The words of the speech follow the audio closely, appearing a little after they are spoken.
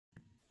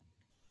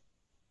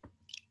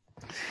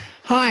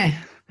Hi,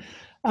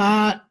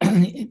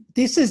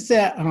 this is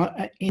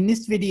in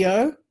this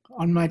video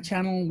on my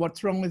channel,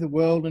 What's Wrong with the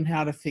World and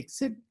How to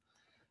Fix It.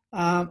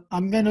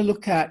 I'm going to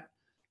look at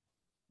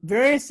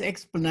various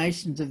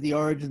explanations of the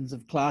origins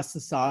of class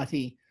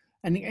society,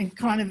 and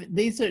kind of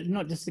these are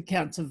not just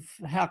accounts of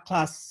how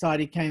class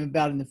society came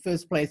about in the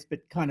first place,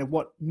 but kind of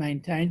what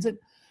maintains it.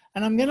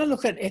 And I'm going to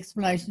look at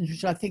explanations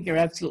which I think are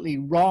absolutely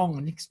wrong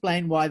and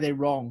explain why they're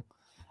wrong.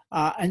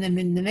 And then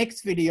in the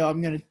next video,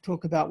 I'm going to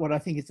talk about what I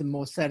think is a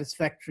more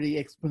satisfactory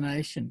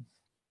explanation.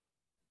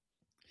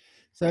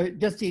 So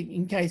just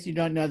in case you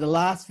don't know, the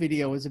last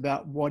video was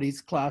about what is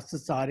class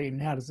society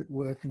and how does it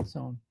work and so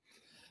on.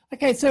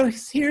 Okay, so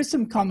here are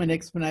some common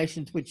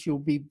explanations which you'll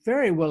be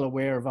very well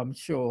aware of, I'm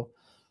sure.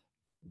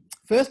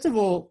 First of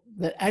all,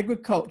 that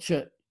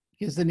agriculture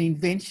is an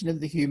invention of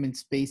the human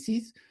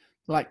species,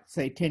 like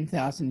say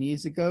 10,000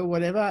 years ago,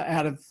 whatever,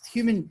 out of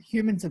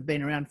humans have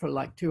been around for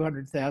like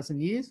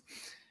 200,000 years.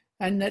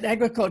 And that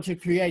agriculture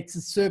creates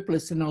a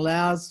surplus and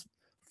allows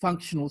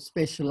functional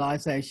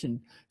specialization.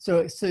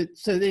 So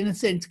in a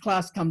sense,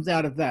 class comes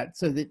out of that.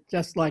 So that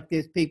just like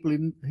there's people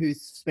who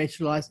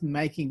specialize in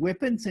making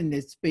weapons, and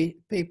there's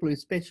people who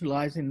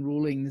specialize in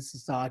ruling the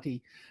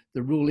society,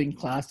 the ruling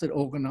class that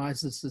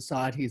organizes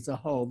society as a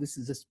whole. This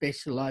is a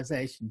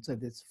specialization. So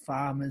there's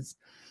farmers,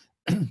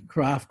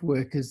 craft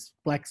workers,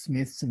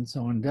 blacksmiths, and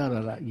so on,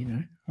 you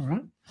know, all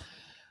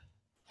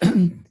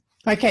right?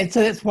 Okay, so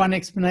that's one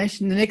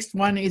explanation. The next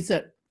one is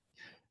that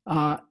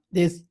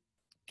there's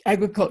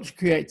agriculture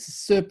creates a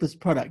surplus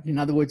product. In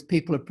other words,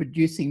 people are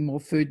producing more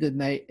food than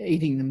they're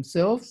eating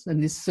themselves.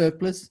 And this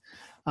surplus,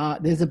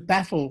 there's a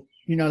battle,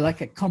 you know,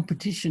 like a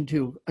competition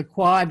to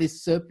acquire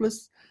this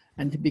surplus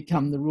and to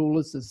become the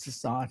rulers of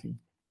society.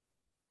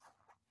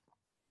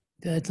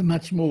 That's a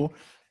much more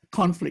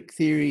conflict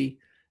theory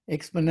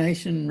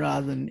explanation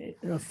rather than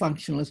a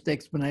functionalist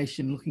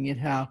explanation looking at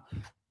how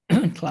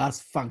class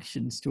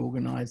functions to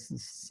organize the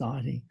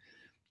society.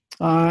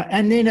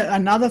 And then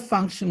another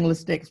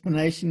functionalist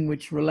explanation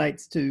which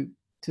relates to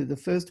the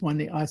first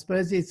one, I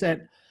suppose, is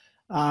that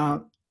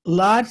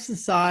large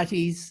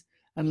societies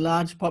and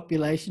large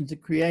populations are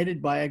created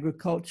by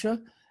agriculture,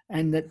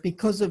 and that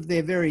because of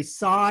their very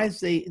size,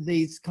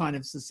 these kind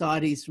of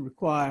societies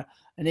require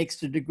an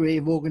extra degree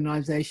of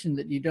organization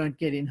that you don't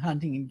get in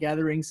hunting and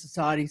gathering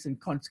societies,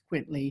 and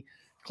consequently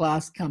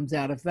class comes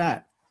out of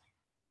that.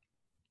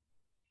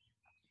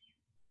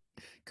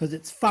 Because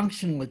it's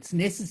functional, it's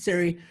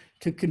necessary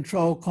to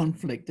control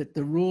conflict, that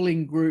the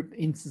ruling group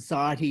in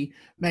society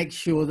makes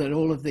sure that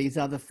all of these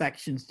other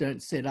factions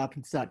don't set up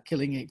and start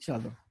killing each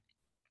other.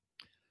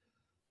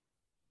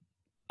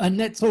 And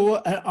that's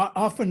all,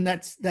 often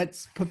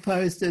that's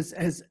proposed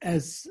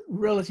as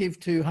relative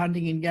to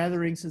hunting and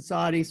gathering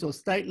societies or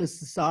stateless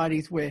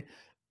societies where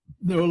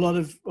there are a lot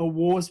of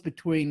wars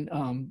between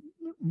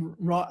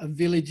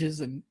villages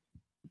and,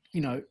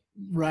 you know,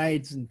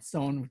 raids and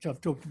so on, which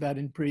I've talked about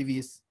in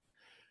previous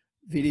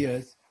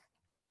videos.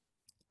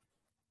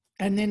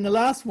 And then the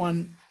last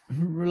one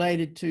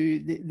related to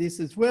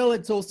this as well,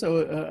 it's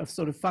also a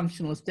sort of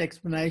functionalist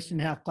explanation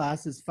how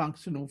class is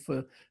functional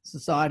for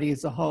society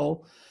as a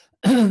whole,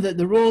 that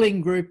the ruling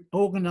group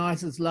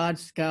organizes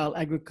large-scale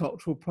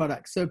agricultural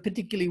products. So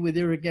particularly with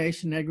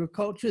irrigation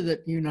agriculture,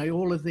 that, you know,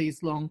 all of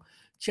these long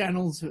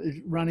channels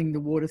running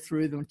the water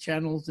through the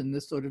channels and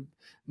the sort of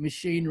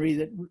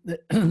machinery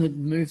that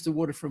moves the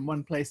water from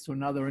one place to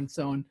another and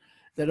so on,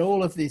 that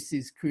all of this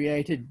is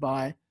created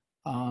by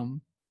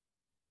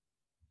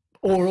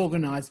or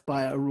organized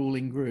by a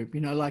ruling group,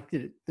 you know, like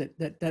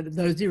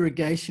those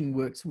irrigation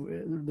works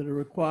that are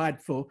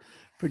required for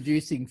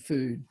producing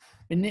food.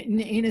 And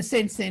in a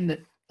sense then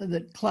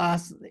that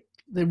class,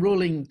 the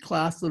ruling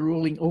class, the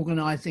ruling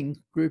organizing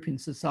group in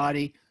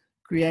society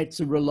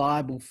creates a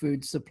reliable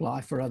food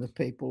supply for other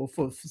people, or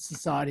for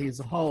society as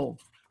a whole.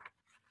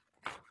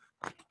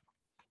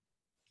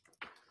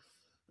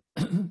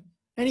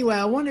 Anyway,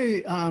 I want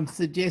to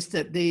suggest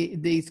that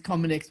these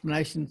common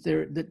explanations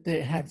that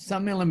they have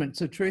some elements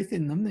of truth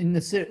in them.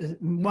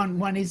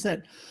 One is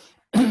that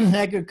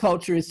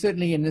agriculture is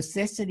certainly a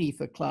necessity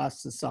for class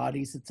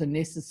societies. It's a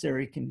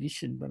necessary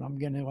condition, but I'm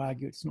going to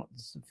argue it's not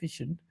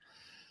sufficient.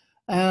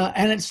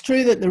 And it's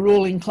true that the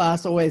ruling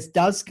class always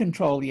does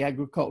control the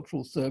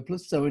agricultural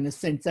surplus. So in a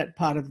sense, that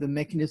part of the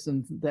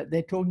mechanism that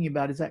they're talking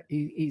about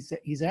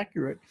is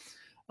accurate.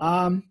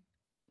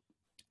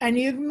 And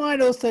you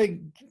might also,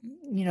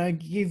 you know,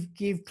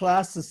 give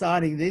class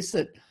society this,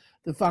 that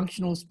the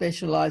functional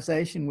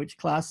specialization which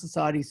class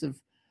societies have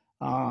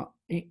are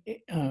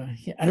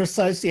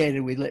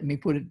associated with, let me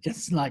put it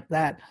just like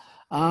that,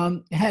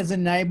 has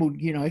enabled,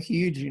 you know,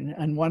 huge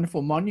and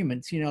wonderful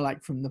monuments, you know,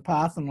 like from the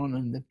Parthenon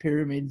and the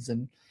pyramids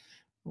and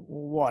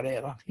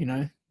whatever, you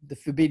know, the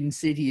Forbidden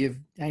City of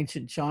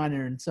ancient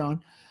China and so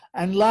on.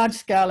 And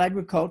large-scale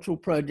agricultural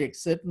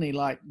projects, certainly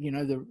like, you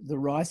know, the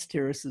rice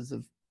terraces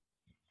of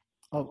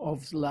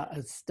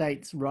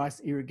states,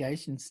 rice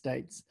irrigation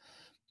states,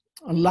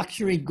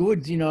 luxury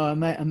goods, you know,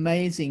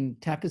 amazing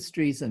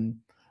tapestries and,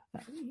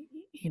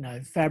 you know,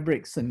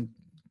 fabrics and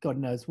God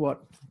knows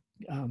what,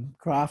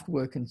 craft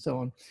work and so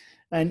on.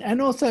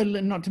 And also,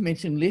 not to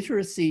mention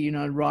literacy, you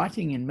know,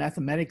 writing and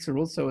mathematics are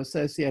also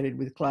associated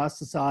with class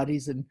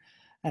societies and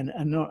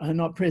are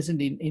not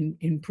present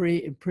in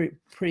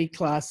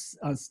pre-class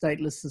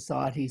stateless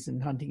societies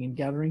and hunting and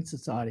gathering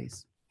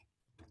societies.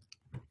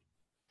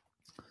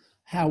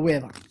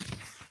 However,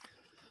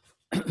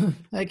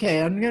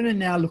 okay, I'm going to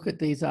now look at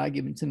these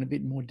arguments in a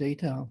bit more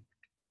detail.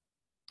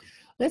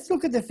 Let's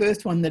look at the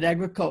first one, that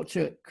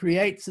agriculture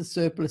creates a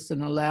surplus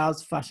and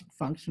allows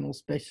functional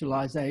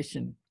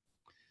specialization.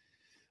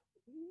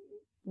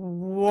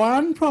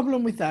 One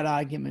problem with that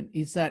argument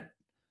is that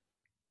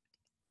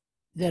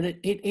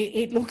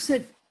it looks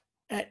at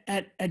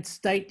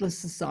stateless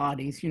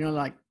societies, you know,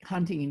 like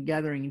hunting and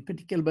gathering in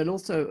particular, but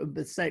also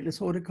the stateless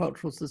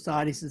horticultural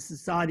societies, the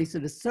societies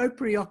that are so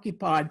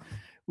preoccupied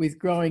with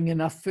growing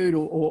enough food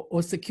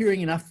or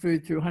securing enough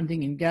food through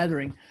hunting and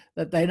gathering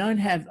that they don't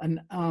have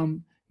an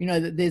you know,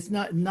 that there's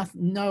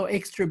no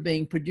extra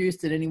being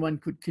produced that anyone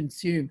could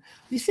consume.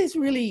 This is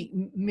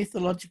really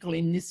mythological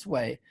in this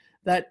way,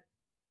 that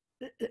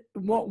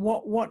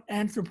what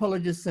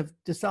anthropologists have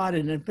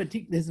decided, and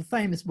particularly there's a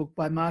famous book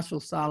by Marshall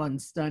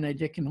Sahlins, Stone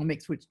Age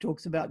Economics, which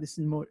talks about this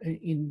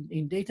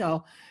in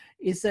detail,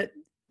 is that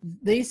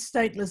these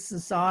stateless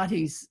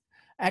societies,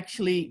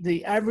 actually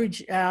the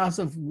average hours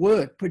of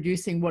work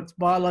producing what's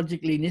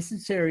biologically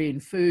necessary in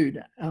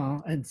food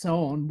and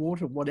so on,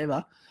 water,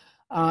 whatever,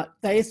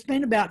 they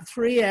spend about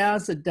 3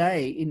 hours a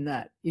day in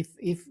that.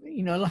 If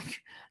you know,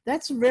 like,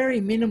 that's very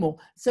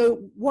minimal.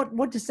 So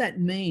what does that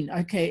mean?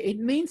 Okay, it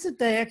means that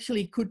they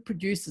actually could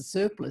produce a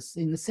surplus,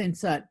 in the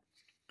sense that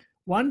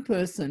one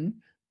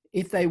person,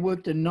 if they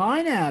worked a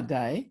 9-hour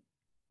day,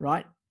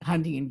 right,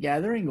 hunting and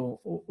gathering or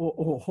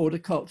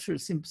horticulture,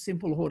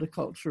 simple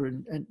horticulture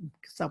and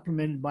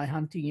supplemented by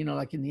hunting, you know,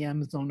 like in the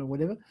Amazon or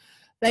whatever,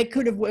 they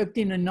could have worked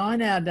in a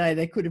 9-hour day.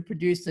 They could have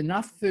produced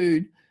enough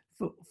food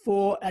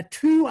for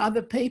 2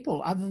 other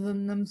people other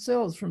than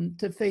themselves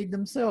to feed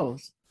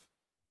themselves.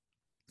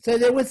 So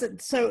there was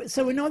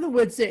so in other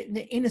words,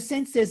 in a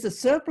sense, there's a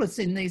surplus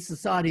in these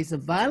societies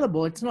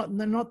available. It's not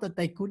that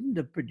they couldn't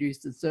have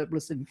produced a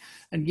surplus and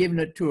given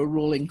it to a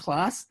ruling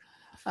class,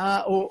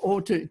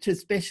 or to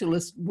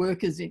specialist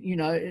workers, you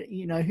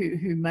know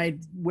who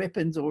made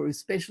weapons or who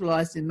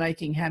specialized in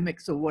making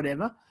hammocks or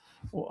whatever.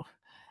 Or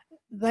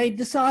they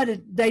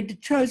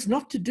chose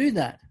not to do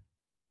that.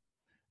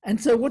 And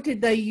so what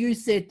did they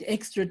use their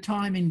extra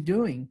time in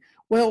doing?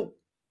 Well,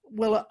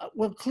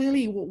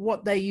 clearly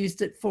what they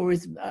used it for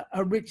is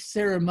a rich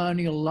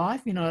ceremonial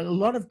life, you know, a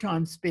lot of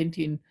time spent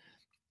in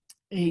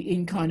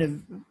kind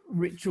of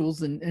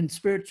rituals and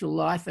spiritual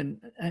life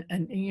and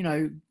you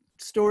know,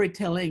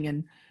 storytelling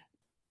and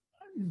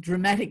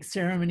dramatic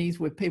ceremonies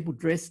where people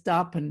dressed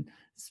up and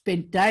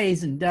spent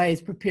days and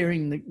days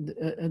preparing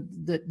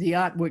the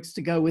artworks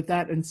to go with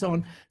that and so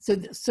on. So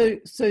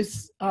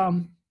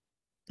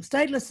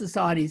stateless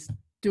societies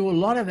do a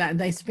lot of that, and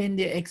they spend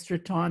their extra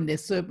time, their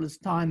surplus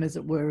time, as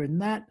it were, in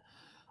that.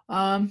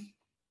 And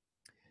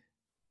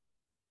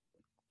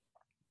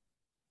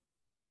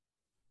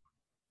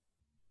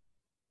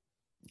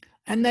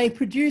they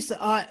produce,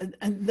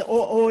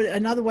 or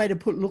another way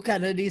to look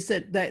at it is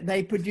that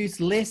they produce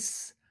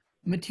less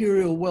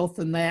material wealth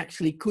than they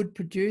actually could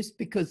produce,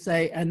 because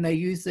they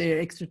use their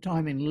extra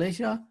time in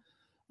leisure.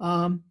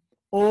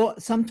 Or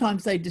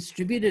sometimes they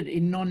distribute it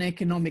in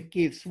non-economic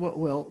gifts.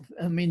 Well,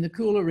 I mean, the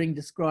cooler ring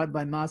described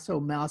by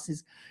Marcel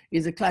Mauss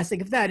is a classic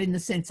of that, in the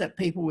sense that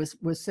people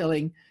were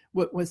selling,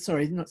 were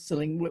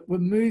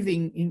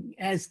moving in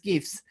as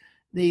gifts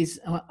these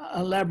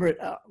elaborate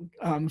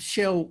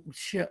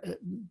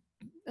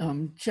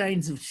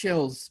chains of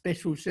shells,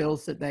 special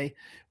shells that they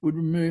would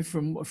remove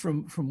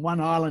from one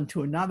island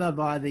to another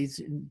via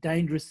these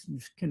dangerous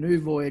canoe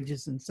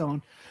voyages and so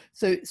on.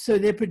 So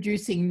they're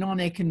producing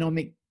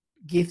non-economic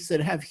gifts that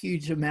have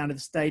huge amount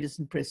of status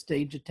and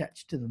prestige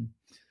attached to them.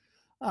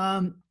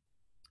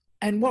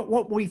 And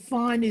what we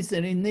find is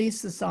that in these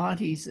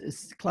societies,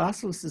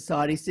 classless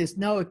societies, there's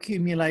no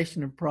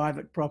accumulation of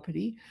private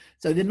property.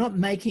 So they're not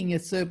making a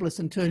surplus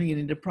and turning it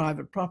into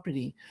private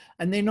property.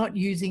 And they're not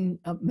using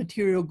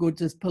material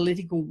goods as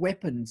political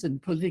weapons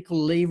and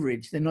political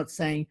leverage. They're not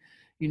saying,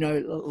 you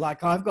know,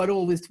 like, I've got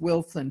all this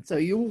wealth and so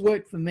you'll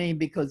work for me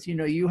because, you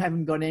know, you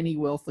haven't got any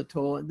wealth at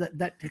all.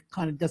 That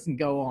kind of doesn't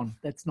go on.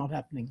 That's not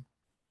happening.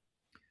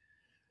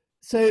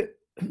 So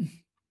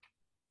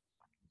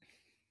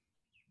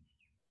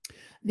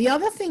the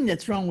other thing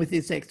that's wrong with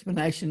this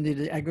explanation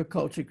that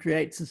agriculture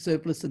creates a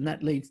surplus and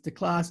that leads to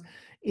class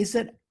is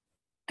that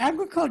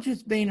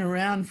agriculture's been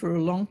around for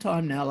a long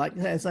time now, like,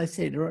 as I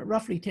said,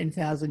 roughly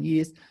 10,000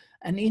 years.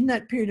 And in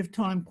that period of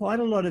time,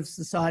 quite a lot of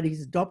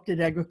societies adopted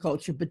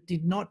agriculture, but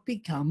did not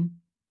become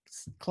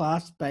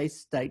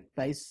class-based,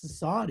 state-based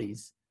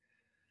societies.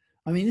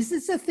 I mean, this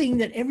is a thing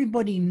that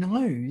everybody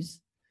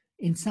knows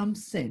in some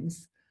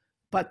sense,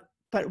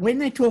 but when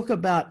they talk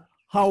about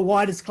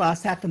why does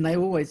class happen, they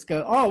always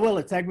go, oh, well,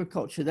 it's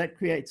agriculture, that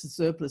creates a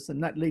surplus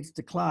and that leads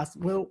to class.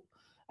 Well,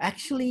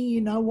 actually,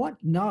 you know what?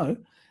 No.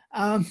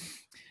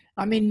 I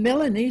I mean,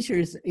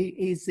 Melanesia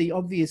is the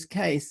obvious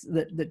case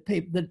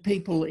that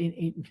people,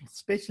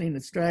 especially in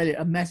Australia,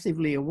 are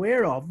massively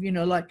aware of. You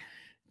know, like,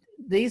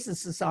 these are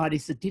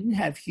societies that didn't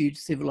have huge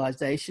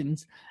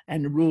civilizations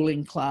and a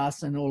ruling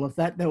class and all of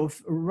that. They were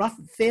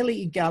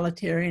fairly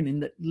egalitarian in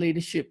that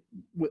leadership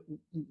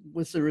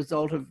was the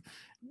result of,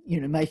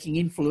 you know, making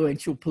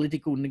influential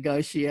political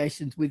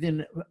negotiations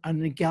within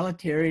an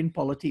egalitarian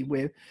polity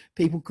where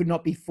people could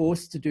not be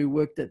forced to do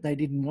work that they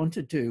didn't want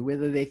to do,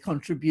 whether their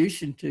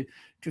contribution to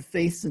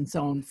feasts and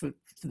so on for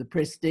the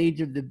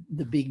prestige of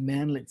the big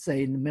man, let's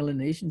say in the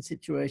Melanesian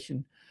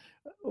situation,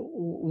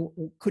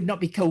 could not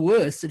be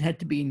coerced, it had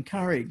to be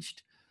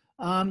encouraged.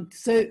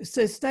 So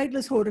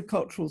stateless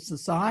horticultural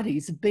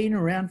societies have been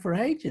around for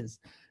ages.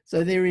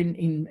 So they're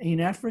in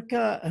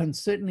Africa and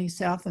certainly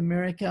South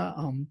America,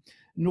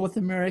 North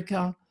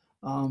America,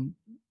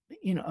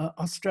 you know,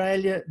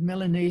 Australia,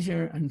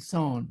 Melanesia, and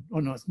so on.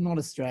 Or no, it's not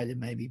Australia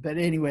maybe, but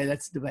anyway,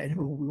 that's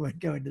debatable. We won't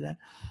go into that.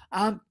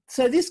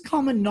 So this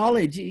common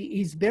knowledge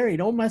is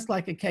buried, almost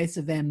like a case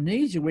of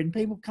amnesia. When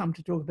people come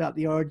to talk about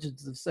the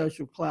origins of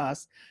social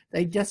class,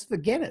 they just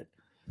forget it.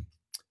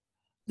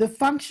 The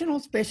functional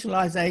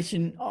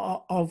specialization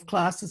of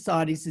class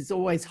societies is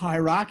always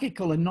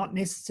hierarchical and not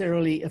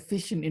necessarily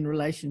efficient in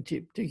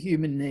relationship to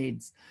human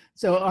needs.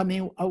 So, I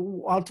mean,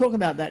 I'll talk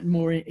about that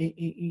more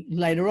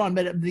later on,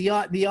 but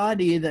the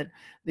idea that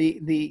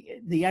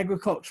the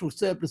agricultural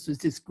surplus was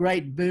this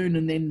great boon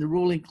and then the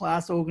ruling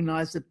class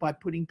organized it by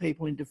putting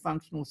people into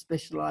functional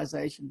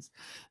specializations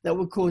that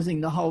were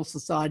causing the whole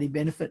society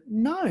benefit.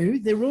 No,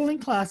 the ruling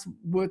class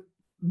worked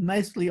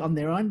mostly on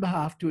their own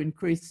behalf to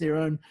increase their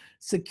own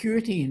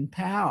security and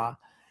power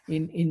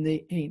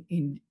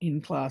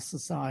in class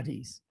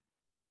societies.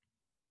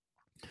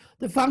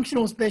 The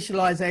functional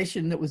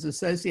specialization that was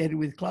associated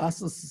with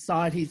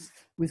class-based,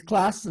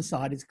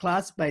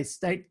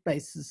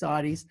 state-based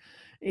societies,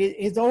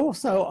 is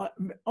also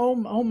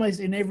almost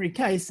in every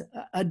case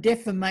a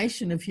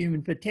deformation of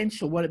human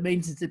potential. What it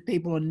means is that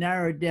people are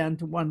narrowed down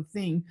to one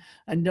thing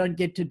and don't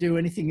get to do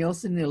anything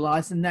else in their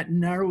lives, and that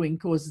narrowing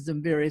causes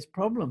them various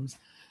problems.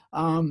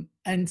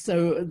 And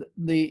so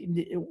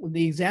the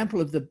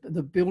example of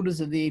the builders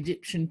of the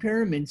Egyptian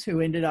pyramids, who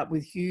ended up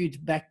with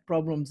huge back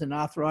problems and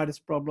arthritis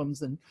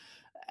problems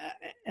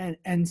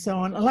and so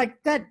on,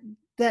 like that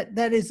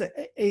is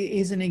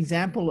an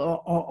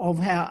example of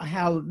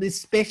how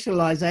this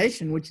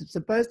specialization, which is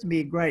supposed to be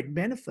a great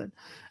benefit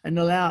and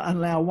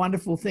allow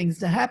wonderful things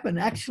to happen,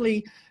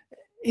 actually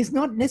is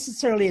not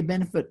necessarily a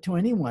benefit to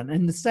anyone.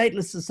 And the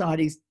stateless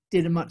societies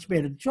did a much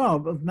better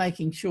job of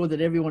making sure that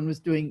everyone was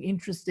doing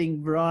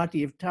interesting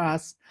variety of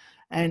tasks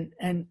and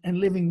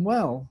living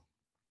well.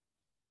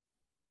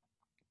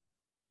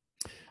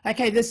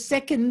 Okay, the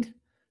second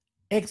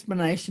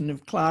explanation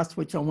of class,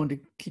 which I want to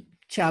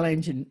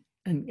challenge and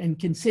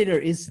consider,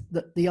 is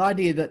the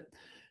idea that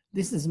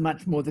this is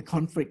much more the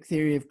conflict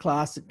theory of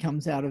class that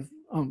comes out of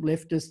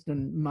leftist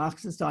and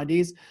Marxist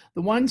ideas.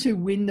 The ones who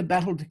win the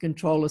battle to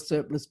control a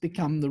surplus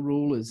become the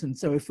rulers. And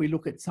so if we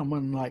look at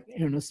someone like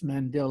Ernest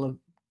Mandel,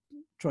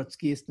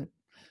 Trotskyist,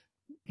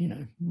 you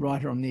know,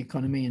 writer on the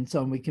economy and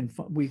so on, we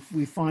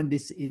find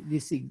this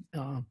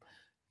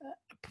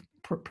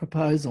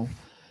proposal.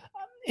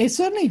 It's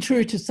certainly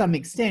true to some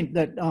extent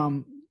that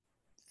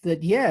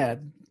yeah,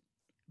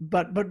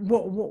 but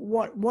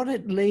what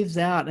it leaves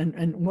out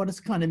and what is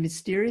kind of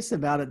mysterious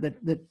about it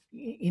that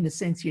in a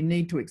sense you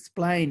need to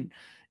explain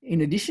in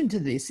addition to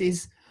this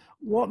is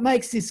what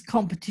makes this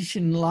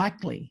competition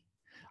likely.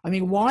 I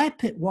mean, why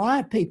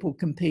are people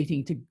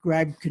competing to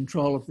grab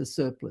control of the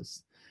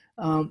surplus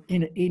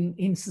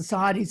in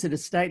societies that are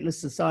stateless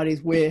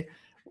societies where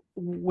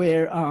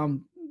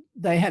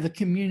they have a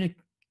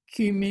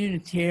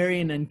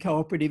communitarian and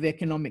cooperative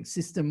economic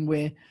system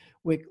where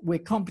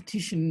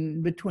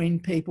competition between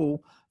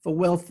people for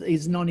wealth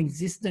is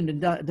non-existent and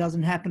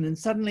doesn't happen, and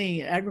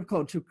suddenly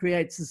agriculture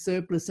creates a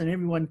surplus and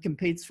everyone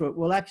competes for it?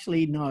 Well,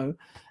 actually, no,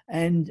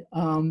 and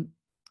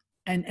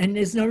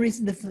there's no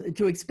reason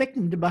to expect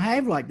them to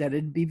behave like that.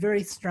 It'd be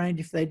very strange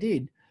if they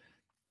did.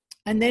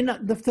 And then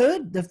the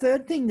third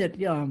thing that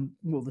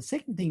the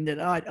second thing that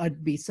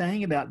I'd be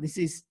saying about this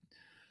is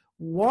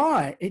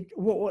why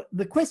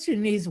the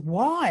question is,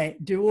 why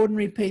do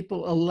ordinary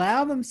people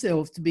allow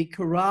themselves to be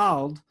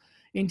corralled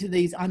into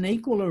these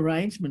unequal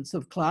arrangements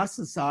of class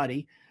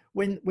society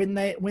when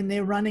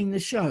they're running the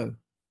show?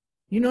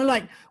 You know,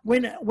 like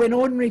when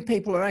ordinary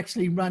people are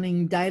actually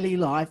running daily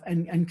life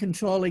and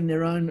controlling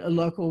their own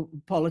local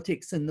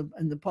politics and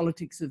the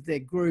politics of their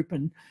group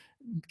and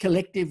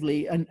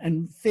collectively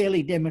and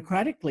fairly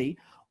democratically,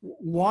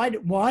 why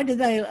do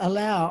they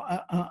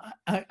allow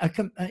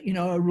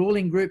a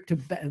ruling group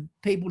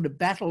people to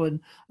battle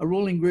and a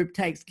ruling group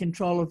takes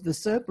control of the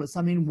surplus?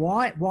 I mean,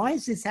 why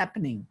is this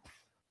happening?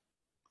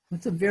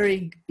 That's a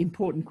very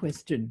important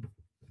question,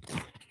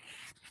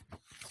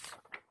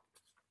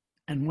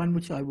 and one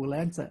which I will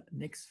answer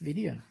next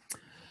video.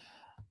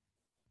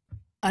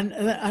 And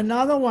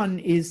another one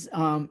is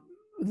that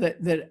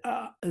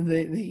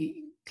the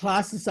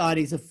class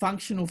societies are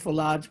functional for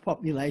large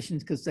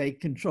populations because they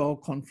control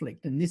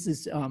conflict. And this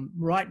is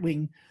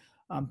right-wing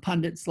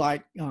pundits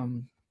like,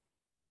 no,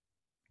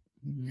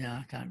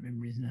 I can't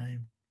remember his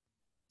name.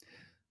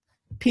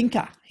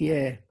 Pinker,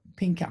 yeah,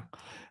 Pinker.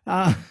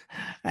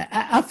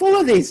 Are full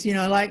of this, you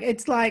know, like,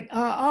 it's like,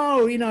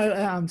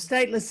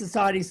 stateless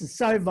societies are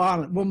so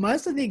violent. Well,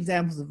 most of the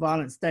examples of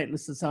violent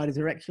stateless societies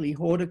are actually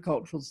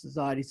horticultural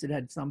societies that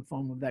had some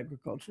form of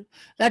agriculture.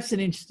 That's an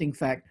interesting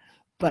fact,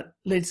 but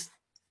let's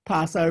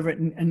pass over it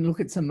and look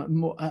at some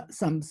more,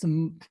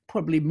 some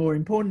probably more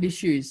important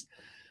issues.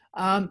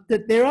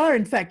 That there are,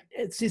 in fact,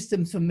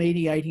 systems for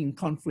mediating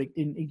conflict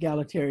in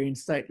egalitarian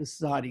stateless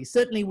societies.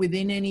 Certainly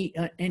within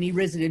any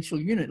residential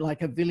unit,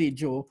 like a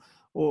village or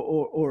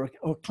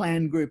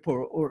clan group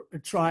or a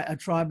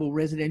tribal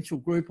residential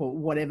group or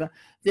whatever,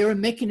 there are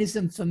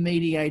mechanisms for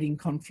mediating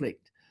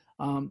conflict.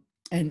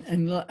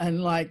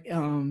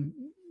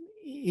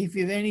 If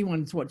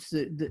anyone's watched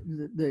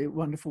the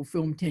wonderful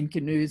film 10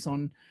 Canoes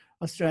on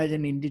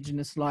Australian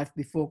Indigenous life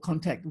before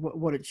contact,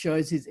 what it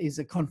shows is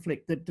a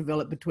conflict that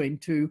developed between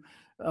two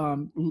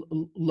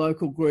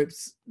local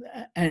groups,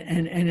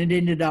 and it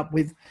ended up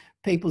with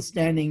people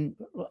standing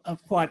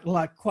quite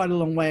a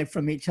long way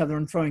from each other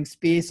and throwing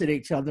spears at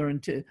each other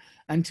until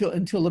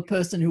the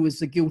person who was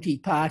the guilty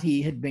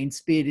party had been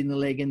speared in the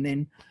leg, and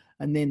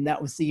then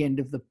that was the end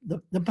of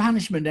the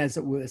punishment, as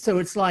it were. So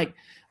it's like,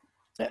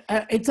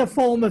 it's a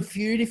form of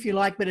feud, if you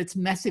like, but it's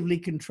massively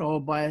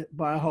controlled by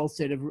a whole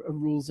set of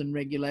rules and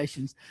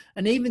regulations.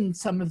 And even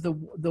some of the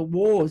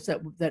wars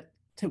that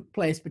took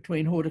place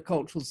between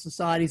horticultural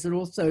societies are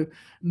also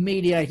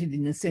mediated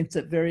in the sense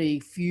that very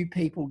few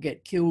people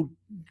get killed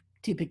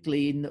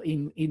typically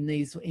in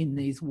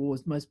these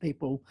wars. Most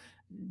people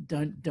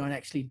don't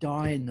actually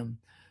die in them.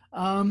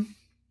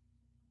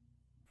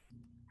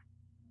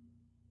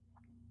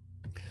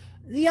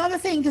 The other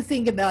thing to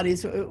think about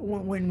is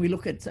when we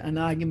look at an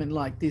argument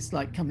like this,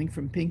 like coming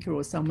from Pinker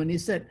or someone,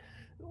 is that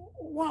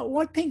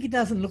what Pinker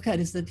doesn't look at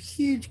is the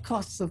huge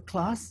costs of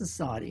class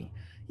society.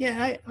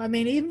 Yeah, I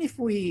mean, even if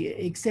we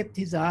accept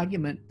his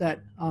argument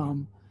that,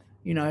 the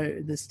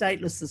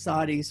stateless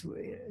societies,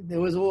 there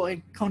was all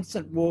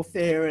constant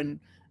warfare and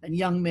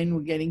young men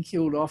were getting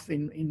killed off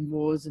in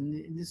wars,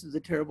 and this was a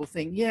terrible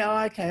thing.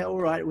 Yeah, okay,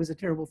 all right, it was a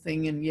terrible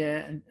thing, and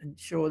yeah, and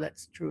sure,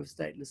 that's true of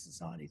stateless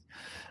societies.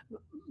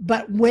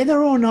 But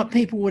whether or not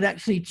people would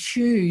actually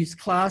choose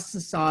class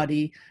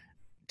society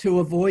to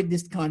avoid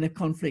this kind of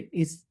conflict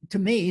is, to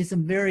me, is a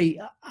very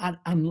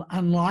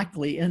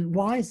unlikely. And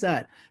why is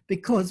that?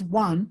 Because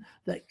one,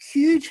 the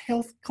huge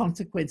health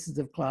consequences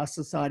of class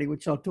society,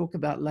 which I'll talk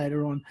about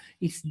later on,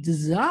 it's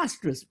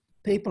disastrous.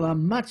 People are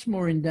much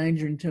more in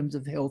danger in terms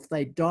of health.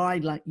 They die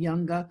like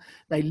younger.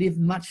 They live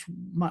much,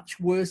 much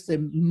worse. They're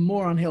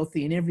more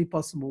unhealthy in every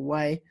possible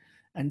way,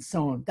 and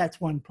so on. That's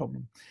one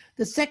problem.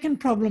 The second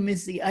problem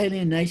is the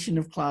alienation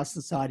of class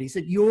societies,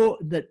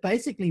 that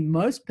basically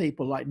most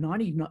people, like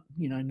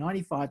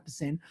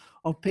 95%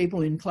 of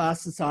people in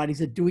class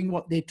societies are doing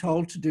what they're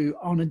told to do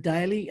on a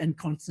daily and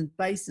constant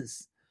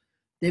basis.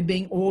 They're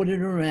being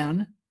ordered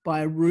around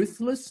by a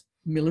ruthless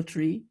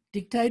military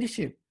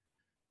dictatorship.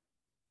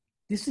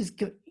 This is,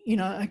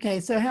 okay,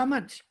 so how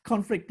much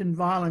conflict and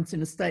violence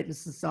in a stateless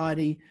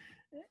society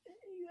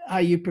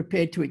are you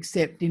prepared to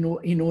accept in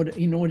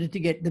order to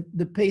get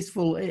the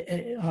peaceful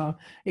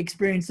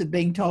experience of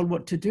being told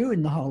what to do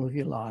in the whole of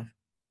your life?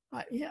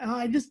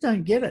 I just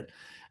don't get it.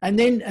 And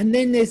then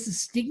there's the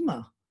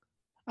stigma.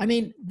 I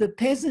mean, the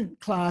peasant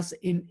class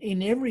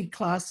in every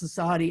class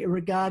society are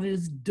regarded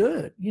as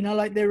dirt.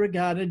 Like they're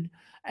regarded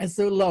as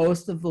the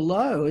lowest of the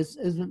low, as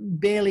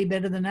barely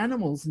better than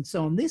animals and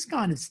so on. This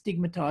kind of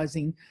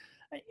stigmatizing.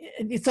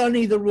 It's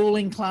only the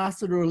ruling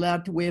class that are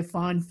allowed to wear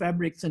fine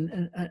fabrics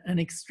and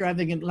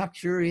extravagant,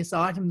 luxurious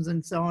items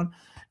and so on.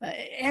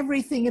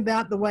 Everything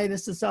about the way the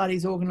society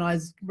is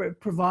organised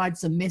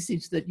provides a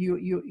message that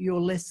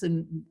you're less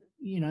than,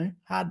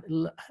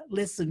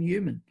 less than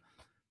human.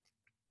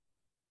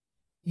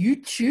 You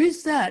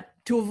choose that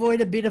to avoid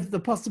a bit of the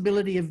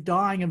possibility of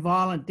dying a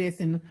violent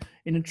death in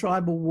a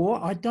tribal war?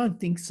 I don't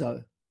think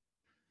so.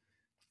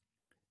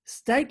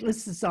 Stateless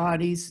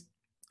societies.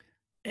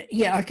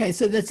 Yeah, okay,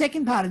 so the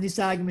second part of this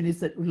argument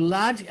is that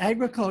large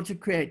agriculture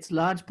creates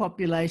large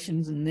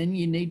populations, and then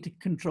you need to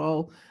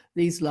control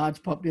these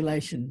large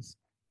populations.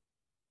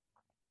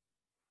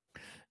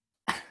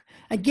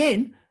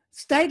 Again,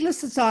 stateless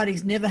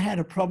societies never had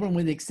a problem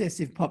with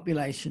excessive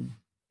population.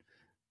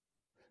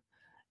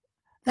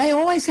 They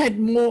always had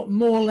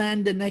more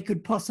land than they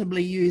could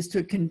possibly use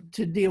to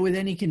deal with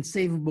any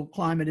conceivable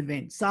climate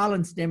event.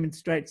 Silence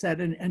demonstrates that,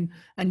 and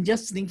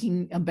just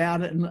thinking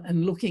about it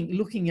and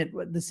looking at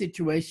what the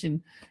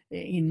situation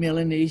in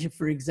Melanesia,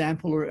 for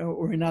example,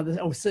 or in others,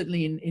 or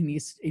certainly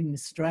in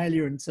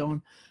Australia and so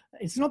on.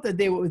 It's not that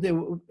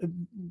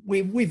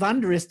we've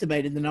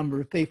underestimated the number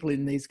of people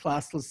in these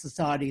classless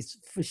societies,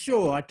 for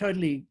sure. I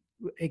totally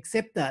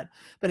accept that,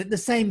 but at the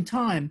same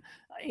time,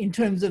 in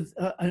terms of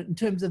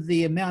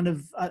the amount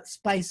of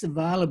space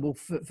available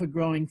for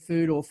growing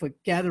food or for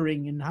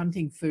gathering and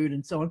hunting food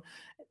and so on,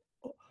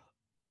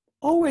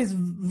 always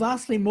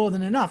vastly more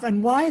than enough.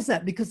 And why is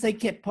that? Because they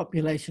kept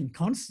population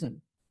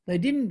constant. They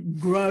didn't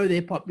grow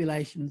their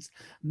populations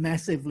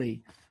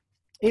massively.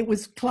 It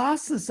was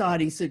class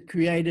societies that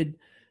created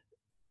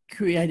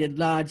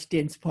large,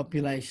 dense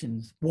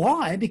populations.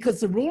 Why?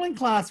 Because the ruling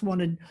class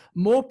wanted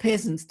more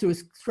peasants to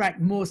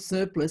extract more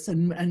surplus,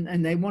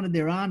 and they wanted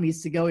their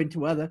armies to go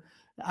into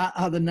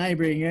other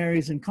neighboring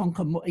areas and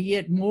conquer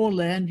yet more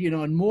land, you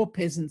know, and more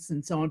peasants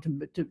and so on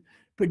to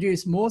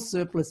produce more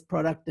surplus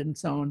product and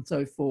so on and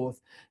so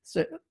forth.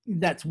 So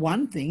that's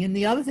one thing. And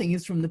the other thing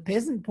is, from the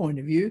peasant point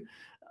of view,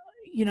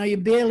 you know, you're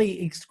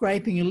barely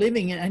scraping a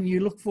living, and you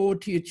look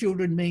forward to your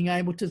children being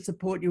able to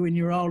support you in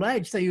your old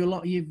age. So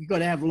you've got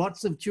to have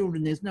lots of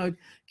children. There's no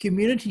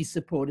community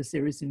support as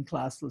there is in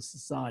classless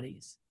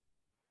societies.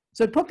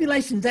 So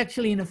population is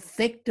actually an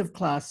effect of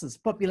classes,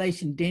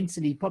 population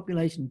density,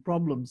 population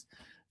problems.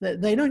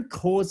 They don't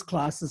cause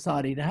class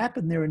society to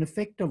happen. They're an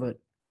effect of it.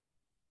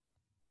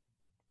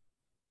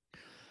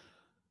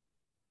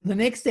 The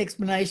next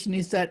explanation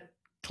is that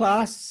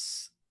class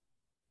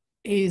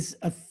is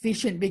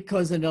efficient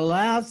because it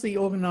allows the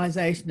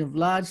organisation of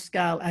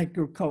large-scale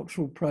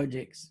agricultural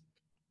projects.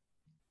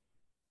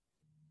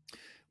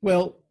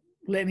 Well,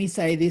 let me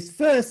say this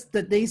first,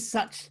 that these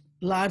such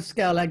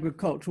large-scale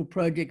agricultural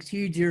projects,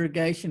 huge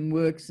irrigation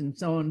works and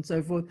so on and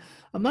so forth,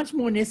 are much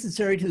more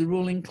necessary to the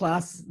ruling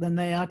class than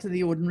they are to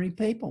the ordinary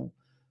people.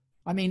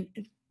 I mean,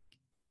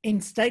 in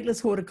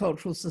stateless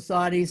horticultural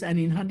societies and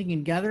in hunting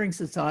and gathering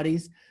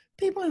societies,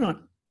 people are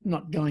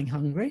not going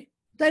hungry.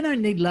 They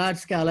don't need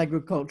large-scale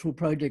agricultural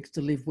projects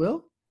to live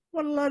well.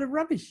 What a load of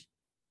rubbish.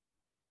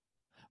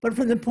 But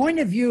from the point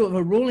of view of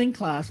a ruling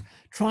class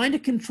trying to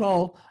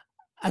control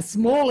a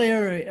small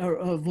area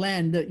of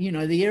land, that, you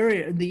know, the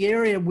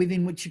area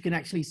within which you can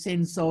actually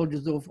send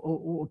soldiers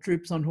or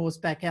troops on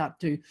horseback out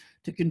to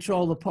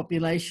control the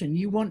population,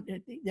 you want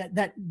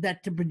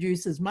that to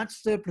produce as much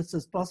surplus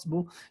as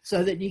possible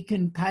so that you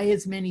can pay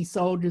as many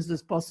soldiers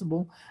as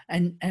possible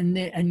and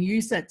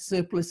use that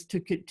surplus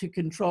to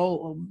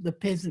control the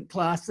peasant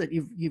class that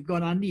you've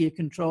got under your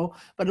control,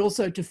 but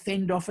also to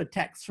fend off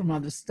attacks from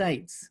other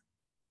states.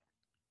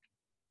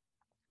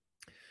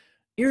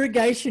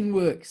 Irrigation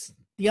works.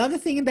 The other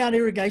thing about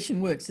irrigation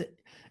works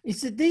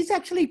is that these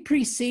actually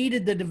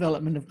preceded the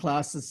development of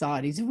class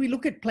societies. If we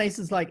look at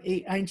places like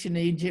ancient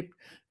Egypt,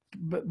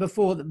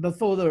 before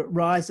the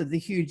rise of the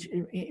huge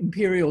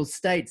imperial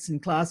states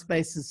and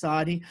class-based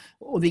society,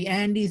 or the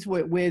Andes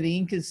where the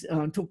Incas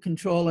took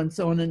control and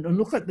so on, and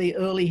look at the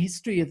early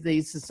history of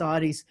these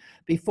societies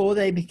before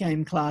they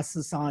became class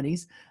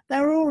societies,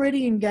 they were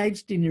already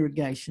engaged in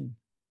irrigation,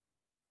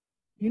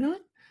 you know?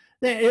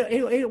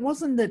 It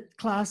wasn't that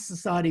class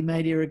society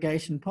made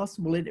irrigation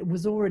possible, it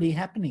was already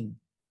happening.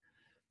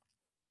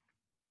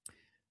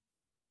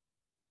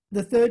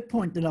 The third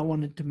point that I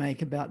wanted to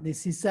make about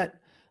this is that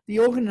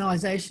the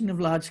organisation of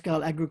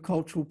large-scale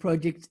agricultural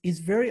projects is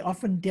very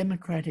often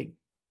democratic.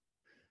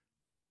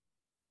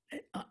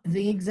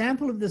 The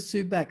example of the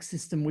Subak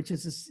system, which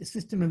is a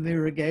system of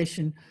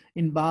irrigation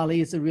in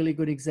Bali, is a really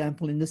good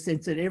example in the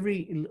sense that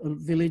every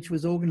village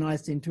was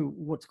organised into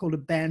what's called a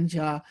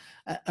banjar,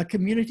 a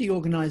community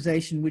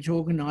organisation which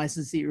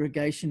organises the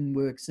irrigation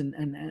works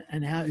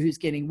and who's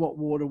getting what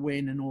water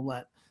when and all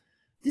that.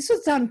 This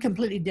was done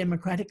completely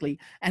democratically,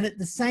 and at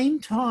the same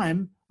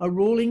time, a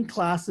ruling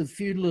class of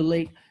feudal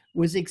elite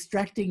was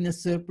extracting the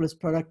surplus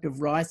product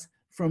of rice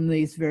from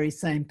these very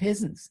same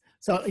peasants.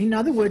 So in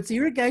other words,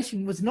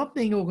 irrigation was not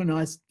being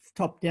organised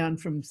top down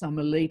from some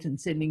elite and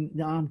sending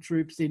the armed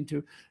troops in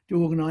to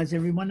organise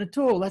everyone at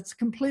all. That's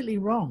completely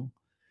wrong.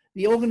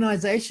 The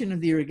organisation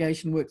of the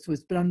irrigation works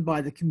was done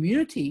by the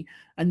community,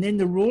 and then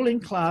the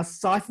ruling class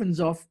siphons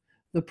off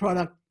the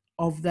product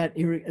of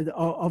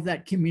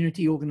that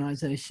community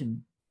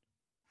organisation.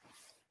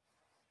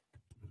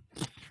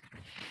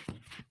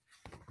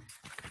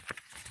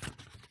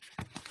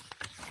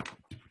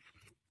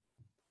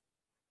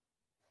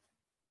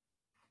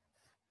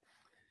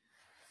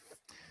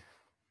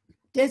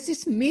 There's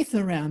this myth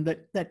around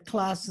that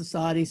class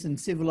societies and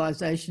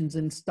civilizations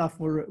and stuff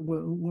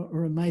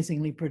were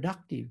amazingly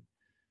productive.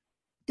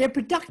 They're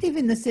productive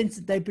in the sense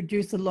that they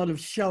produce a lot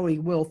of showy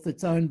wealth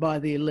that's owned by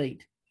the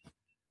elite.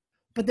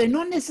 But they're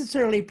not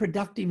necessarily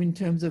productive in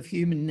terms of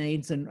human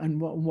needs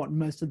and what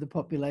most of the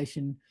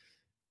population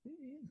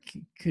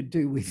could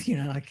do with, you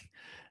know, like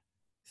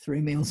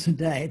 3 meals a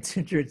day,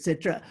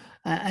 etc.,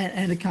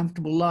 and a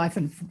comfortable life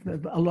and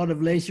a lot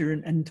of leisure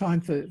and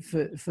time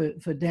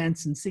for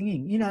dance and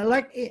singing. You know,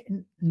 like,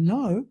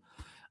 no.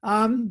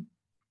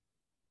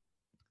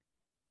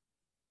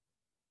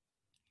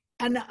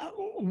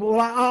 Well,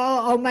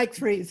 I'll make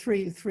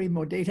three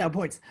more detailed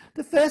points.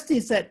 The first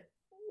is that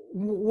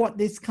what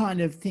this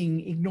kind of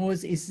thing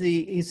ignores is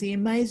the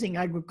amazing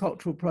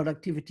agricultural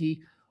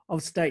productivity of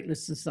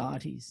stateless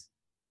societies.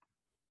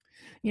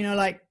 You know,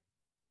 like,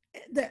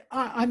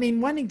 I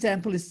mean, one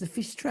example is the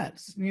fish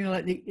traps. You know,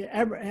 like the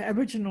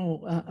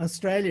Aboriginal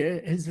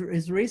Australia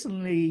has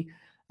recently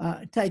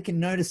taken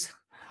notice.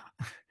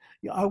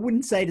 I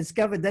wouldn't say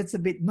discovered, that's a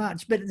bit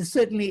much, but it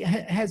certainly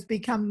has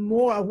become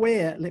more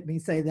aware, let me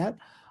say that,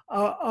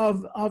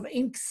 of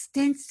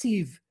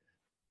extensive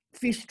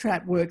fish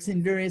trap works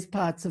in various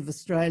parts of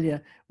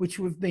Australia, which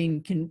have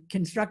been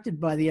constructed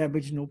by the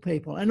Aboriginal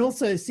people. And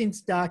also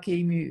since Dark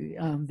Emu,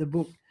 the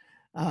book,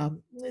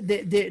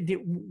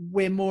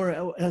 we're more,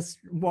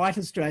 white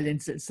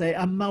Australians, let's say,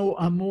 are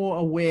more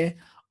aware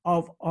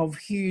of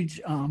huge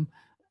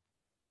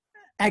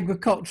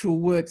agricultural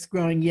works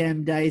growing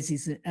yam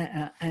daisies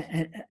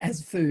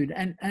as food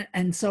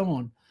and so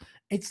on.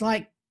 It's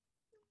like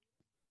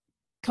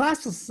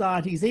class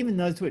societies, even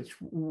those which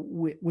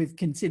we've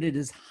considered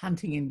as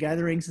hunting and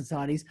gathering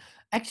societies,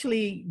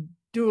 actually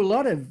do a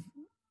lot of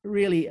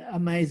really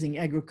amazing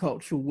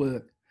agricultural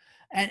work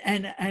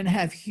and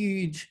have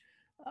huge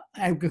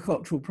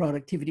agricultural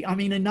productivity. I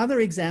mean, another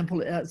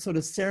example, sort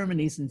of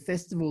ceremonies and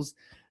festivals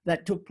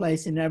that took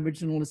place in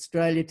Aboriginal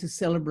Australia to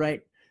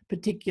celebrate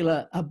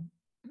particular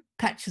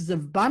patches of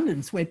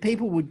abundance, where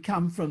people would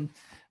come from,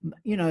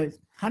 you know,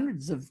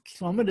 hundreds of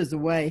kilometres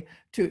away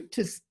to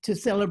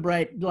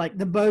celebrate, like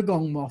the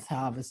bogong moth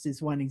harvest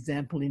is one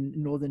example in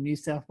northern New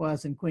South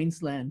Wales and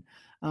Queensland,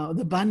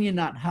 the bunya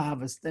nut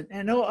harvest,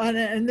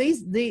 and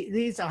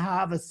these are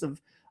harvests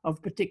of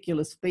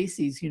particular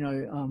species. You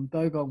know,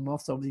 bogong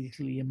moths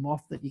obviously a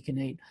moth that you can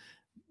eat,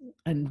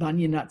 and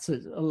bunya nuts are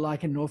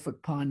like a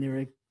Norfolk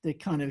pine. They're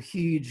kind of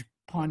huge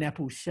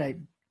pineapple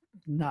shaped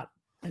nut.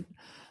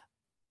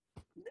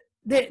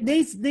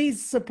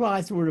 These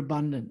supplies were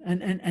abundant,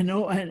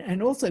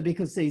 and also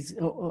because these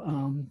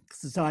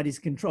societies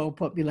control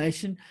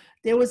population,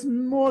 there was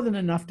more than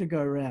enough to go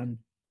around.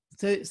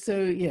 So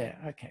yeah,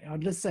 okay, I'll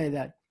just say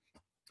that.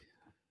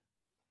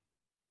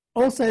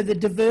 Also, the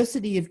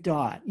diversity of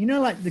diet. You know,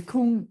 like the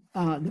Kung,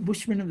 the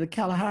Bushmen of the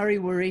Kalahari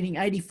were eating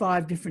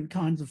 85 different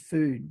kinds of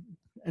food.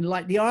 And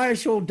like the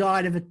Irish all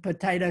died of a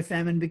potato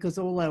famine because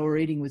all they were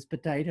eating was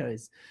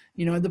potatoes.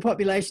 You know, the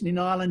population in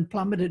Ireland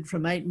plummeted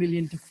from 8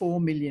 million to 4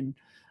 million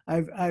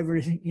over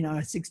you know,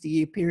 a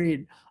 60-year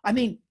period. I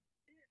mean,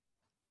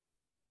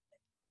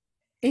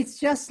 it's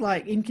just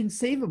like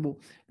inconceivable.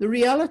 The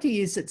reality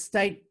is that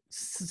state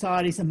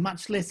societies are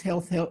much less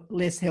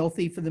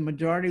healthy for the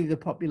majority of the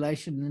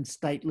population than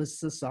stateless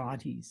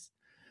societies.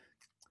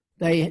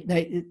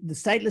 The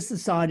stateless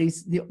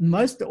societies,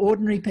 most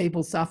ordinary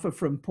people suffer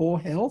from poor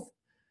health,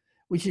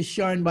 which is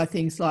shown by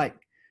things like,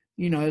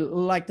 you know,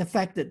 like the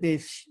fact that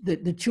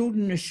the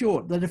children are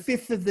short, that a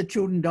fifth of the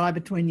children die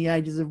between the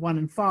ages of 1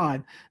 and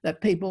 5,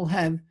 that people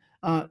have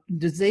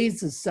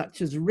diseases such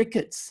as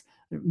rickets,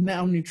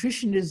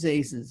 malnutrition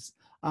diseases,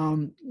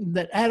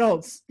 that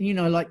adults, you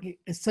know, like,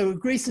 so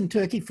Greece and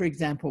Turkey, for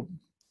example,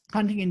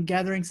 hunting and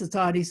gathering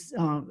societies,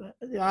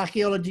 the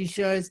archaeology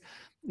shows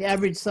the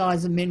average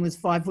size of men was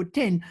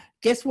 5'10".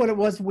 Guess what it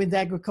was with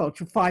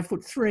agriculture?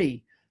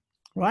 5'3",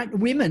 right?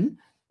 Women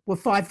were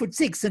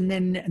 5'6", and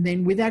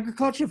then with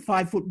agriculture,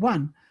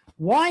 5'1".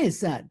 Why is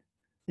that?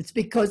 It's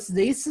because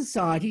these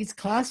societies,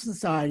 class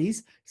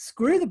societies,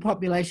 screw the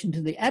population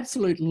to the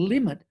absolute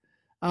limit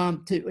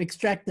to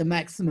extract the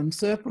maximum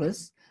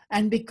surplus,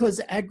 and because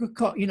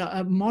agriculture, you know,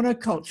 a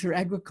monoculture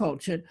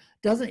agriculture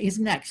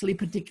isn't actually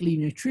particularly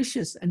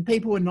nutritious, and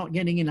people are not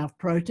getting enough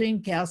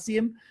protein,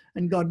 calcium,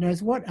 and God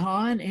knows what,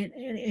 iron, and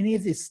any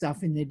of this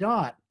stuff in their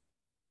diet.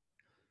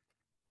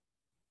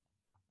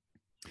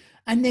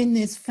 And then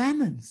there's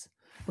famines,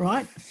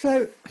 right?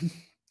 So,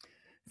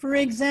 for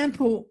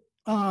example,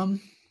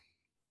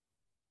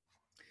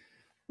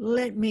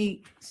 let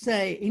me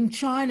say in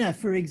China,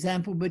 for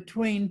example,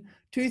 between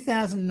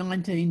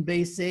 2019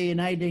 BC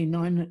and AD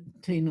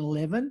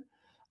 1911,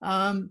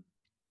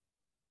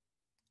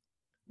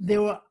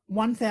 there were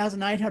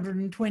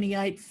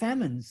 1,828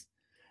 famines.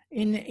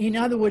 In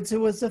other words,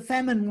 there was a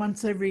famine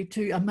once every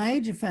a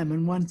major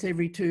famine once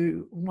every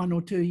 1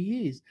 or 2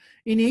 years.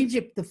 In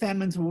Egypt, the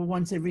famines were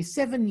once every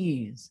 7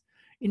 years.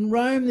 In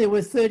Rome, there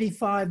were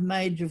 35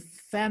 major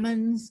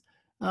famines,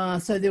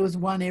 so there was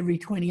one every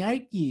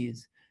 28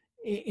 years.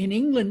 In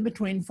England,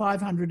 between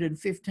 500 and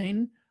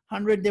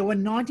 1500, there were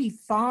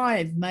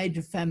 95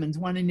 major famines,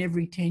 one in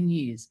every 10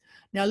 years.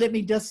 Now, let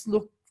me just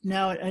look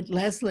now at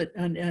Laslett,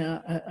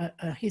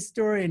 a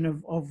historian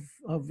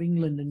of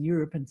England and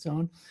Europe and so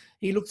on.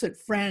 He looks at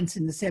France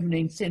in the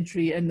 17th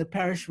century and the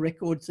parish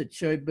records that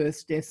show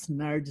births, deaths, and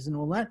marriages and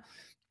all that.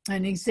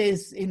 And he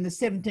says in the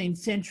 17th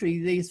century,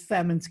 these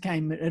famines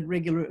came at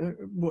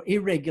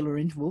irregular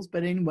intervals.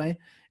 But anyway,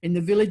 in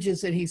the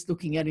villages that he's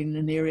looking at in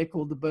an area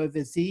called the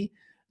Beauvaisis,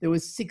 there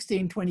was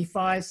 1625,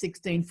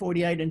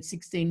 1648, and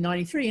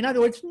 1693. In other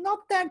words,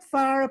 not that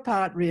far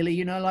apart, really.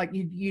 You know, like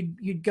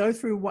you'd go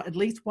through at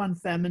least one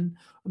famine,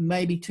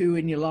 maybe two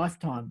in your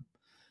lifetime.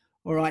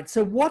 All right.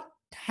 So what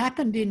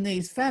happened in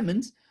these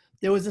famines?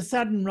 There was a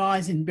sudden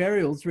rise in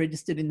burials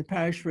registered in the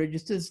parish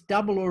registers,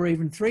 double or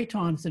even 3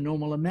 times the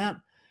normal amount.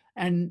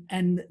 And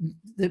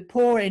the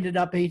poor ended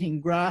up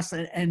eating grass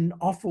and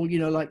offal, you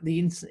know, like the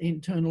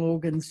internal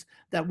organs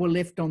that were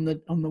left on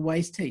the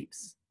waste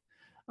heaps.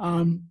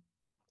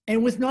 And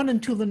it was not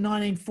until the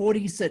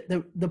 1940s that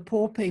the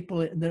poor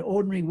people, the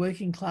ordinary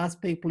working class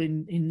people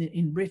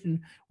in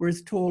Britain were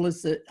as tall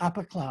as the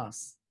upper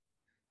class.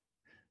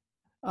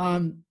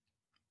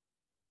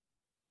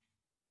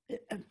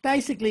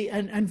 Basically,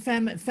 and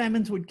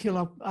famines would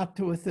kill up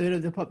to a third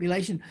of the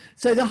population.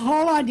 So the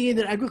whole idea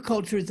that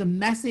agriculture is a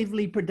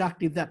massively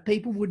productive, that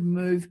people would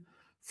move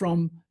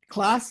from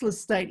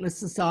classless, stateless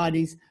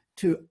societies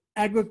to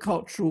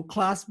agricultural,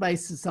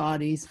 class-based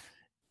societies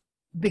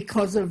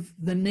because of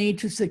the need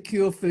to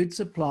secure food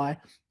supply,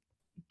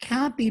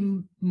 can't be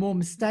more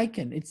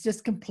mistaken. It's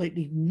just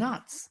completely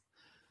nuts.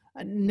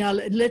 Now,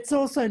 let's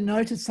also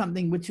notice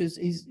something which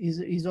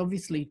is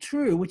obviously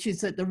true, which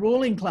is that the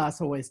ruling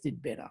class always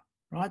did better,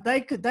 right?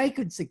 They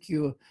could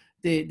secure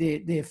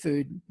their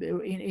food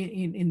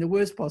in the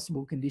worst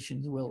possible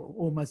conditions, well,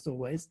 almost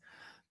always.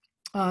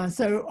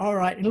 So, all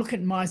right, look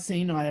at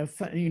Mycenae,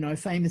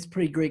 famous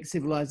pre-Greek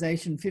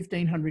civilization,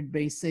 1500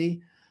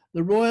 BC.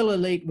 The royal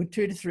elite were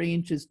 2 to 3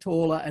 inches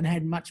taller and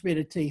had much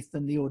better teeth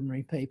than the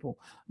ordinary people.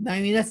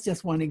 I mean, that's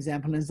just one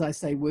example. As I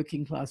say,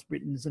 working class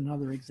Britain is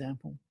another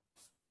example.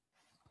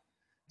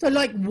 So,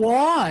 like,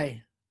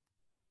 why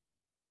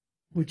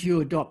would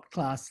you adopt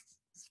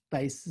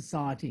class-based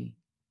society?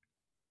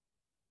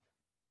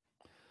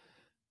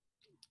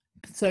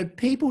 So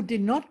people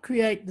did not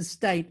create the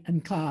state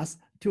and class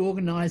to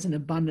organize an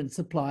abundant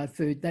supply of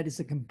food. That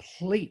is a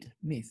complete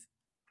myth.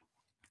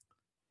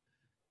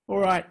 All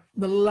right,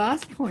 the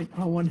last point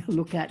I want to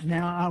look at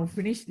now, I'll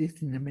finish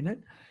this in a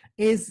minute,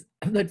 is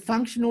that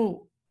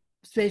functional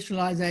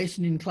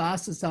specialization in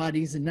class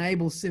societies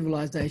enables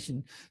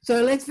civilization.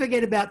 So let's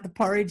forget about the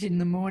porridge in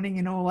the morning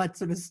and all that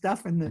sort of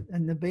stuff and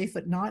the beef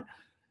at night.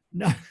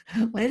 No,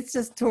 let's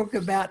just talk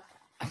about,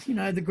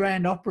 the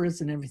grand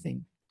operas and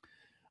everything.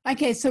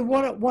 Okay, so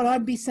what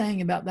I'd be saying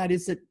about that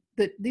is that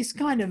this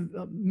kind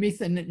of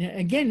myth, and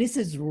again, this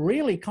is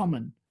really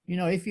common.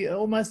 If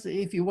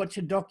you watch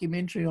a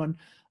documentary on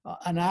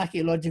an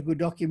archaeological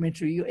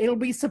documentary, it'll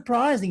be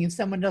surprising if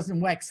someone doesn't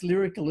wax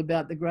lyrical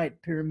about the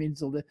great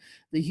pyramids or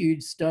the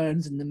huge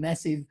stones and the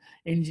massive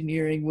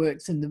engineering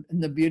works and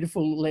the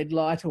beautiful lead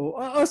light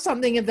or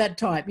something of that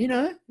type.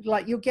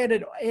 Like you'll get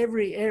it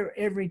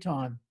every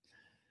time.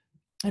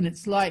 And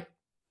it's like,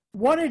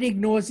 what it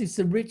ignores is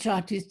the rich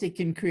artistic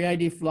and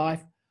creative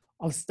life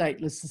of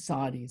stateless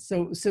societies.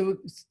 So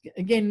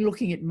again,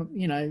 looking at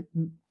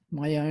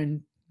my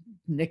own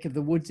neck of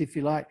the woods, if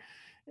you like,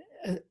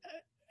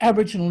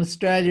 Aboriginal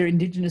Australia,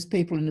 Indigenous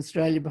people in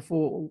Australia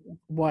before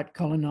white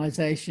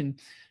colonisation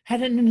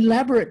had an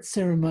elaborate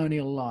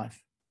ceremonial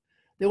life.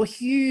 There were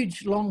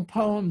huge, long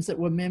poems that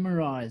were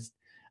memorised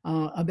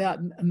about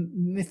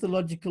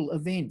mythological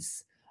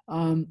events.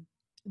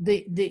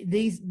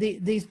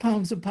 These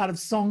poems were part of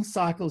song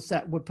cycles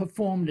that were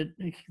performed at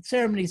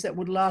ceremonies that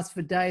would last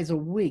for days or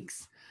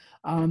weeks.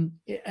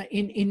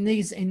 In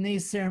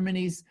these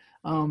ceremonies,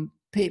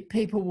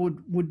 people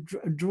would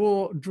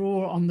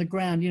draw on the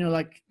ground,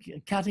 like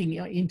cutting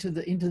into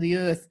the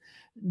earth,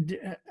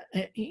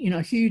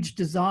 huge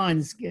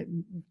designs,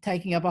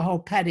 taking up a whole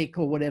paddock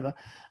or whatever.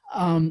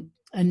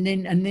 And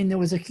then there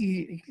was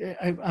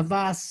a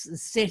vast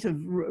set of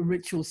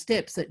ritual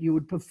steps that you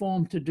would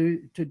perform to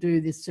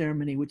do this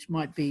ceremony, which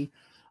might be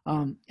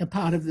a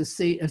part of a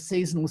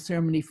seasonal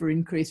ceremony for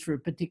increase for a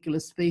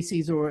particular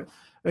species, or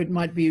it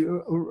might be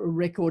a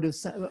record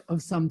of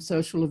some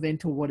social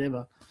event or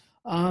whatever.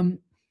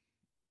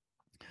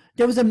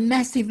 There was a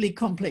massively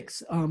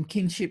complex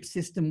kinship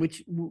system,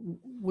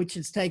 which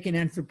has taken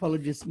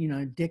anthropologists,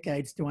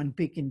 decades to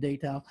unpick in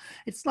detail.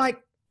 It's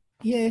like,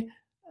 yeah.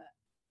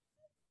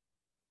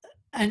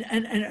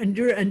 And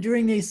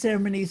during these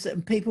ceremonies,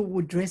 people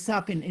would dress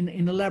up in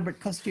elaborate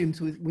costumes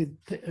with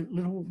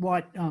little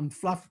white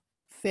fluff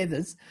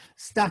feathers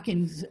stuck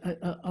in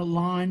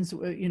lines,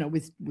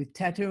 with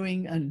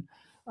tattooing and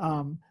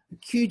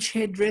huge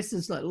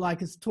headdresses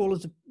like as tall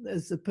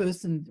as the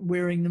person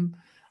wearing them,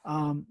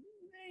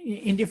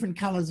 in different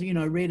colours,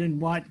 red and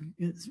white,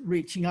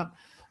 reaching up.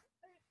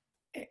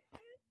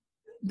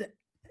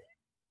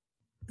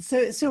 So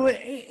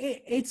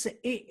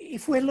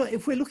if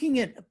we're looking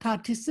at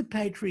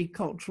participatory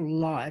cultural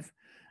life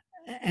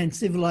and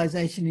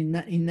civilization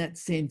in that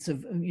sense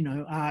of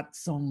art,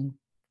 song,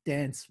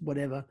 dance,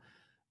 whatever,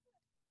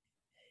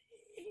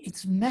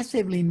 it's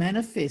massively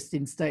manifest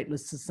in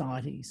stateless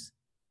societies.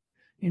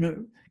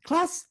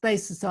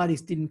 Class-based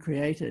societies didn't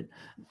create it,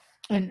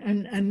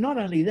 and not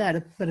only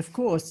that, but of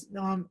course,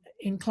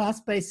 in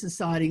class-based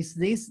societies,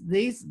 this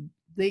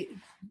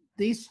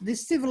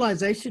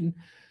civilization.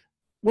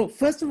 Well,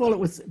 first of all, it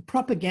was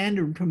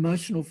propaganda and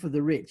promotional for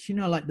the rich.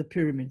 Like the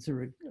pyramids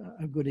are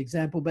a good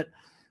example. But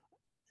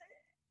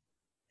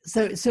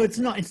so it's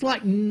not. It's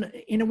like,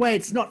 in a way,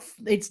 it's not.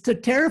 It's to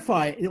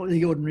terrify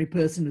the ordinary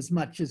person as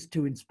much as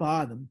to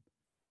inspire them.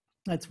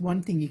 That's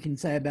one thing you can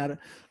say about it.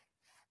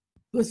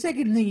 The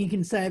second thing you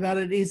can say about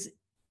it is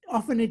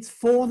often it's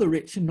for the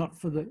rich and not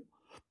for the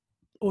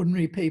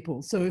ordinary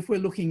people. So if we're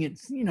looking at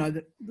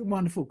the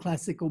wonderful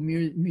classical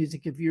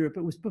music of Europe,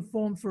 it was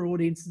performed for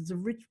audiences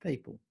of rich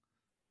people.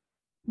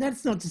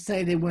 That's not to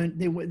say there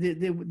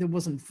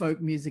wasn't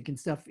folk music and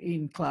stuff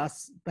in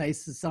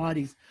class-based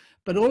societies,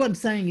 but all I'm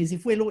saying is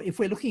if we're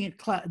looking at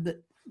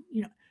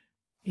you know,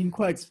 in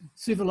quotes,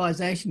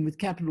 civilization with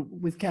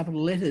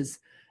capital letters,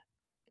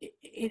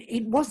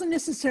 it wasn't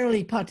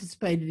necessarily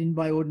participated in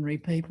by ordinary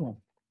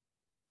people.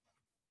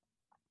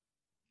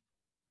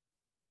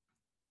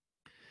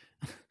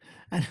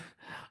 And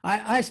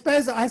I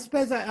suppose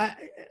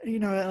you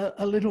know,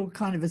 a little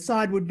kind of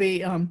aside would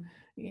be,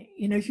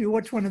 you know, if you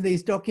watch one of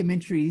these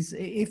documentaries,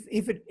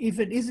 if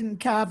it isn't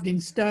carved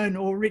in stone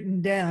or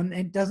written down,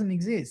 it doesn't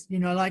exist. You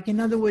know, like, in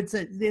other words,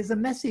 there's a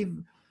massive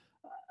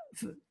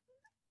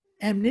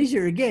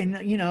amnesia again,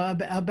 you know,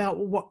 about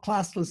what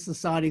classless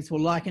societies were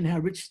like and how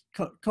rich,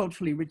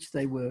 culturally rich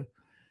they were.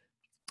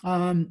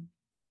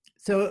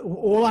 So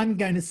all I'm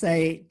going to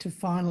say to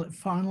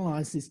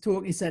finalize this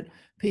talk is that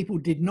people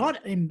did not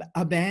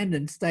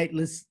abandon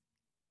stateless,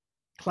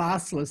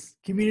 classless,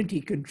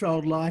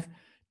 community-controlled life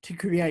to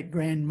create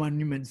grand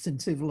monuments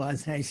and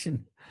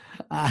civilization,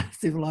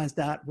 civilized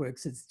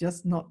artworks. It's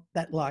just not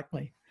that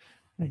likely.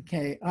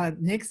 Okay,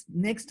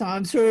 next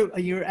time. So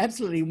you're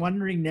absolutely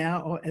wondering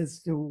now as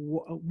to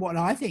what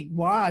I think,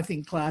 why I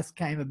think class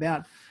came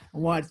about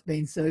and why it's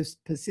been so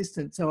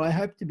persistent. So I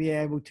hope to be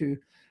able to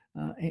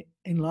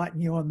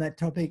enlighten you on that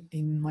topic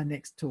in my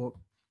next talk.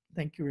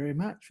 Thank you very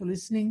much for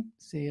listening.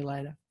 See you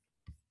later.